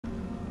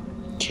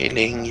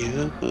killing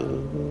you.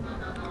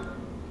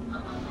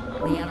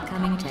 The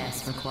upcoming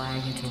tests require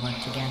you to work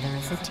together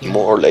as a team.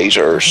 More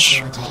lasers.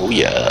 Oh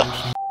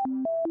yeah.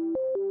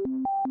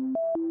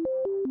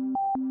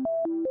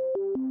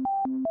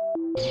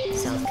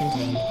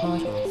 Self-contained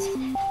portals.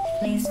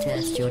 Please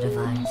test your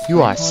device.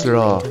 You are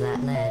slow. To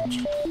that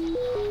ledge.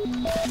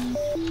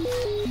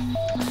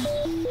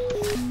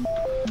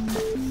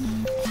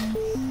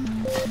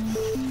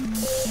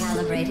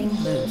 Calibrating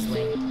blue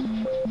swing.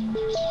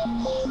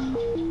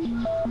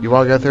 You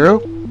wanna go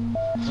through?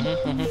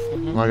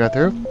 You wanna go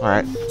through?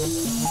 Alright.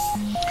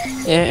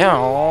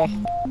 Yeah.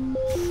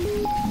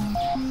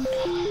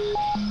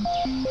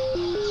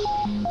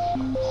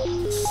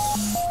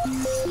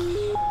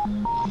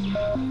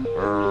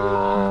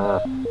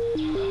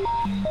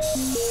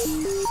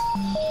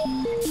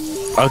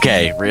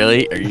 Okay,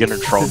 really? Are you gonna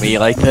troll me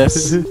like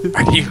this?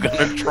 Are you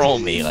gonna troll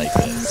me like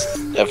this?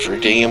 Every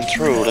day I'm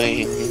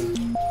trolling.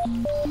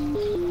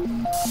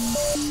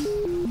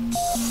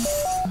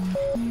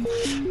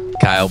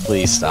 Kyle,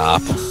 please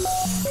stop. Kyle,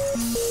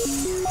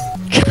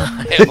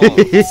 stop it.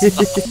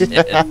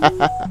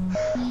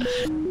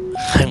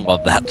 I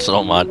love that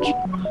so much.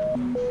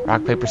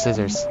 Rock, paper,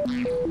 scissors.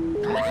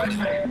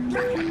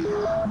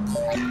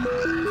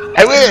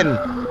 I win!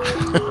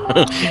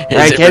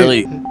 Is it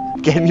really?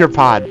 Get in your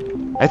pod.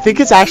 I think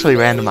it's actually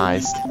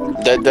randomized.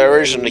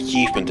 There is an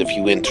achievement if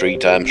you win 3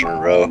 times in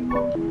a row.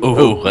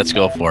 Ooh, let's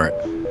go for it.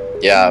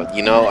 Yeah,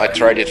 you know, I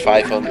tried it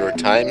 500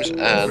 times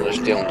and I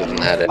still didn't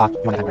have it. Fuck,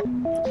 you wanna have it?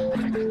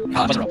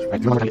 What's wrong?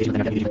 Right, you wanna have it?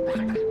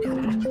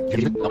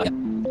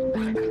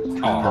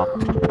 Oh.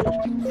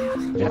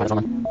 Do you have it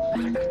on?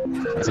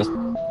 That's it.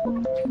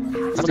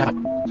 That's what you have.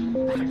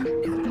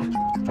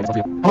 I just want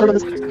you. Oh, look at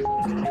this.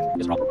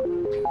 It's wrong.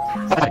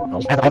 Stop it.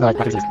 I have the right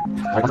scissors.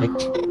 Alright, that's me.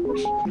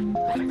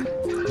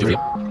 Do you?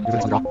 You're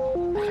gonna draw.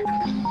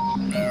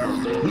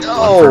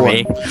 No! For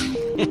me.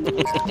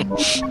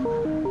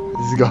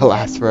 This is gonna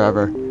last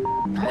forever.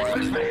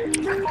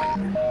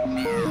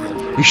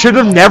 You should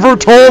have never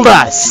told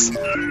us!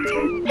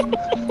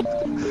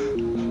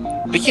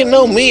 But you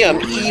know me,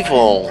 I'm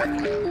evil.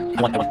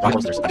 I want rock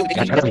monsters.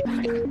 That's me.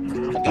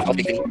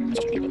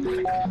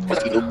 This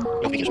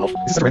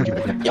This is a random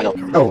cube. Yeah, no.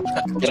 Oh.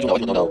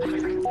 No.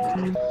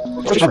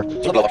 So sure.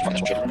 Don't blow up from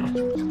this shit.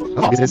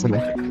 Oh, obviously it's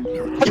anyway.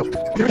 Fuck you!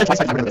 You're gonna twice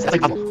time this. That's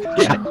like possible.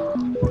 Yeah.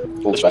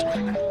 Oh, this fast.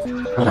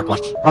 Oh,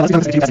 let's go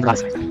to the 2 seconds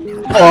glass.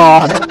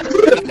 Oh!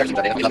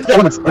 Yeah,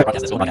 one minute.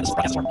 Broadcast this. Broadcast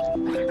this.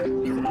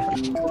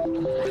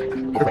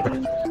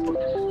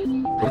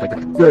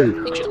 Good.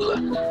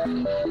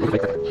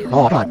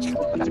 Oh, come on.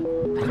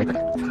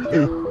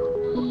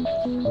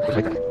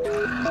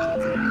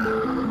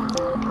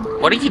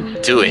 What are you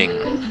doing?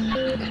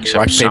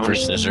 Rock, paper,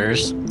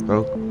 scissors.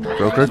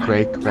 Broker,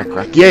 Greg,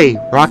 Rock. Yay!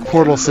 Rock,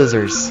 portal,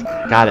 scissors.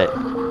 Got it.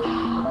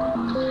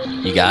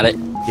 You got it?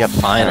 Yep.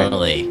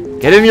 Finally.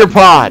 Right. Get in your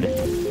pod!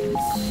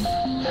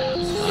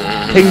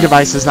 Ping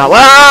device is not.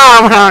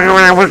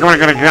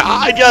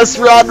 I just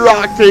run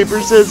rock,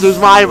 paper, scissors.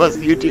 Why must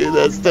you do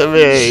this to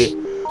me?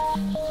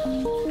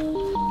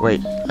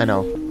 Wait, I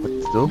know what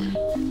to do.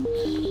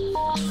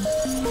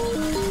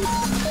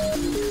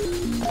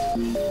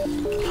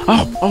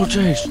 Oh,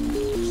 jeez.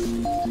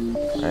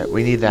 Alright,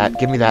 we need that.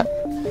 Give me that.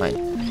 Mine.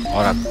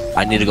 Hold up.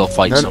 I need to go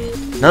fight some.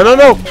 No.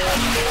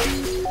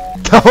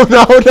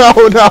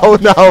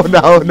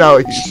 No,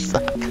 you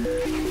suck.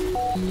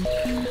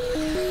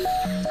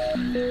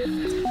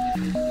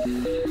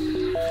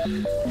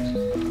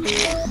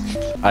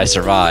 I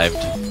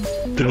survived.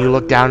 Can you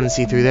look down and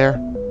see through there?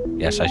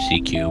 Yes, I see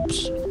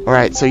cubes.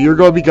 Alright, so you're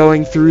going to be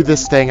going through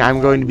this thing.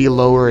 I'm going to be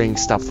lowering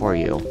stuff for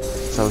you.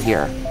 So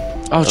here.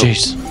 Oh,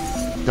 jeez.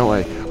 Don't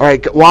worry.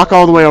 Alright, walk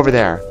all the way over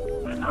there.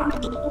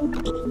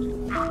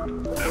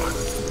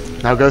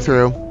 Now go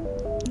through.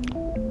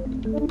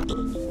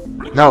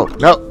 No.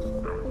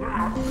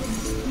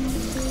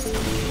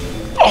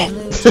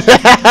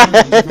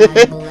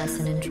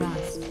 Lesson in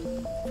trust.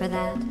 For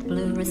that,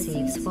 Blue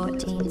receives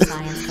 14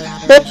 science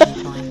collaboration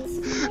points.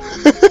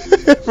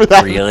 For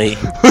that, Really?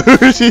 Blue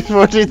receives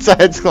 14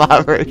 science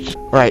collaboration.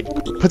 Right.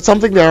 Put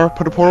something there.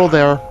 Put a portal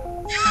there.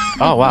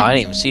 Oh, wow. I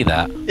didn't even see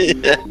that.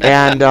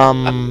 And,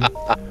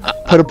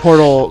 put a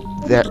portal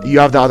there. You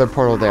have the other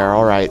portal there.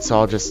 Alright, so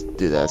I'll just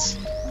do this.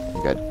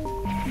 I'm good.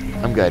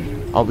 I'm good.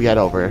 I'll get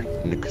over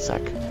in a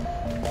sec.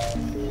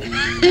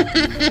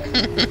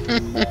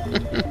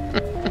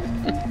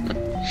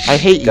 I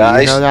hate you,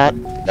 Guys. you know that?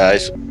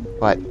 Guys.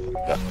 What?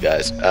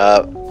 Guys,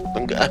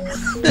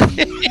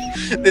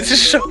 this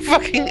is so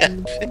fucking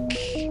epic.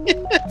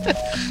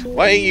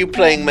 Why are you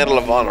playing Medal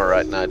of Honor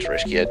right now,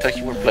 Triscy? I thought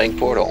you were playing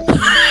Portal.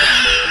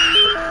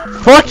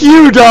 Fuck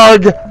you,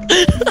 Doug!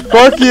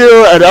 Fuck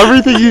you and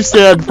everything you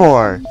stand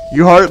for.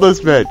 You heartless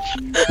bitch.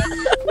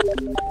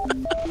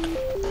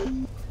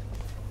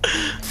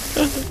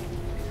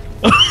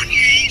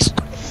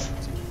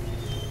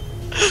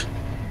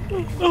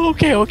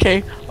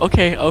 Okay.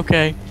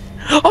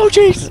 Oh,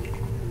 jeez!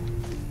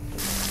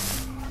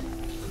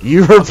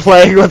 You were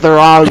playing with the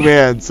wrong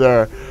man,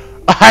 sir.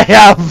 I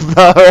have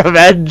the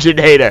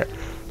Revengeinator.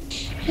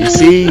 You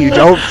see, you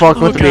don't fuck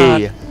Oh, with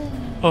God. me.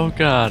 Oh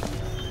god.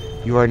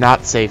 You are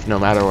not safe no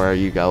matter where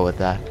you go with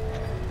that.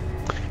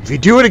 If you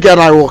do it again,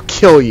 I will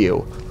kill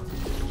you.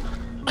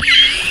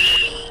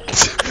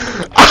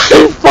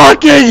 I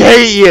fucking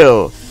hate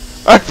you.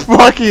 I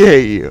fucking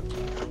hate you.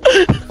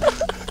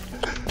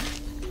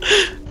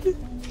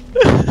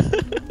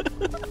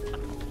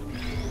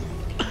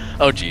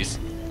 Oh jeez.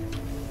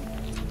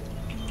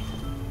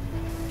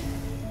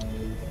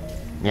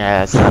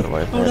 Yeah, it's not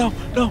worth Oh it. no,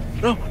 no,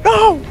 no,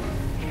 no!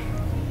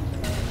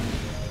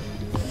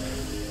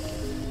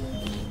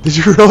 Did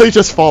you really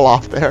just fall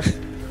off there?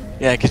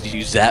 Yeah, because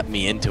you zapped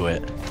me into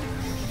it.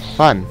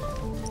 Fun.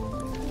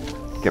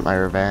 Get my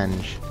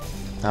revenge.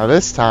 Now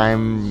this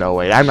time, no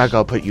wait, I'm not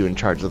gonna put you in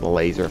charge of the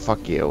laser.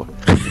 Fuck you.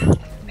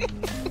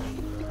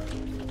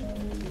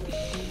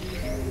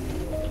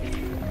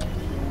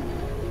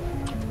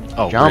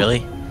 Oh, Jump.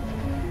 really?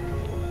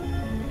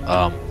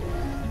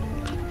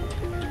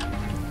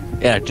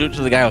 Yeah, do it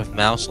to the guy with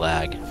mouse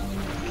lag.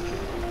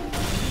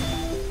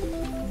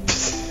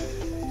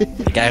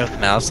 The guy with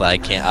mouse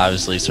lag can't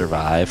obviously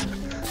survive.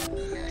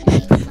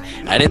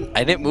 I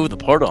didn't move the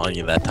portal on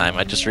you that time.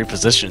 I just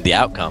repositioned the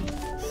outcome.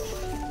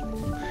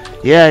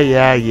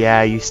 Yeah,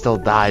 you still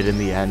died in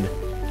the end.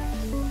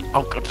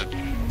 Oh god.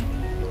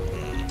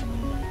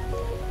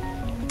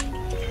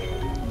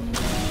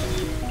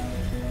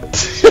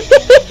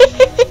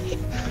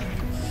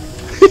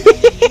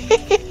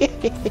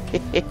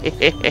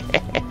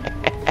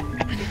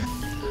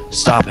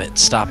 Stop it,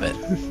 stop it.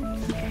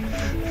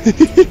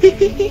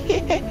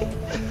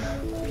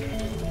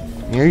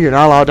 You're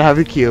not allowed to have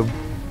a cube.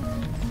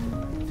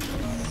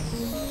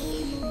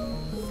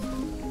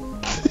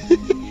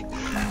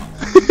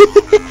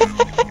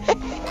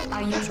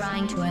 Are you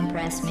trying to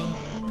impress me?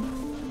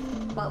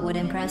 What would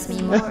impress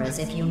me more is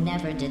if you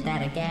never did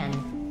that again.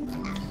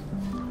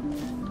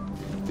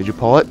 Did you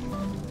pull it?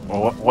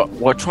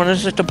 Which one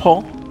is it to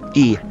pull?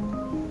 E.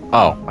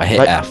 Oh, I hit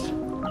Right. F.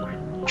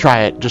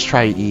 Try it. Just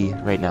try E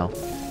right now.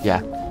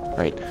 Yeah,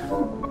 right.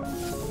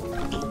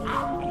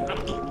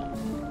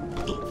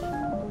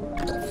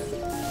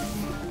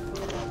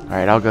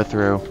 Alright, I'll go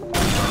through.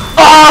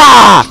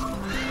 Ah!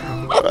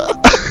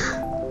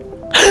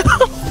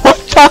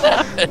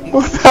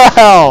 What the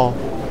hell?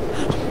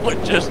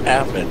 What just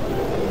happened?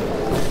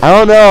 I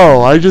don't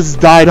know. I just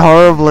died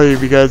horribly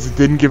because it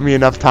didn't give me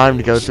enough time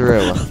to go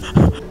through.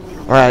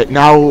 Alright,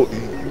 now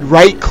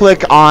right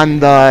click on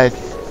the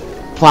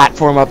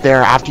platform up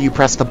there after you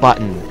press the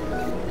button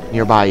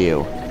nearby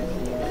you.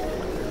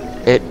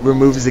 It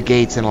removes the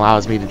gates and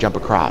allows me to jump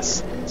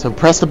across. So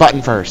press the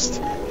button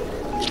first.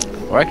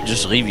 Or I could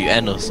just leave you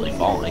endlessly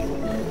falling.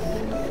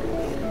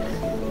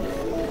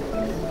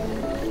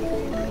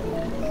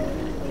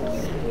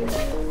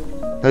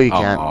 No, you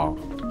can't. Oh,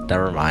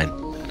 never mind.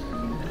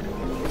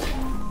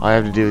 All I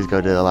have to do is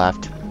go to the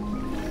left.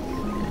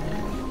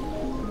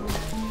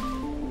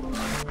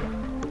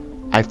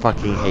 I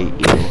fucking hate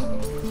you.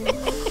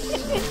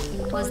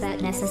 Was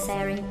that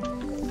necessary?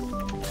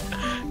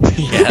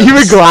 Yes.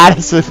 Even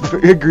Gladys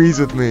agrees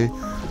with me.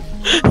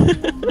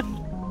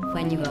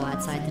 When you go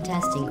outside the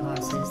testing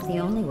courses, the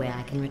only way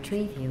I can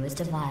retrieve you is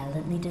to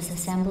violently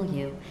disassemble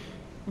you,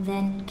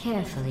 then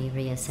carefully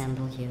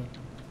reassemble you.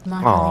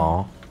 Luckily,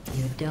 Aw.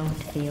 you don't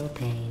feel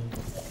pain.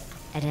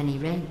 At any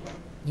rate,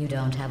 you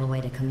don't have a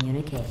way to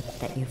communicate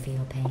that you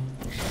feel pain.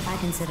 I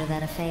consider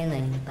that a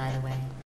failing, by the way.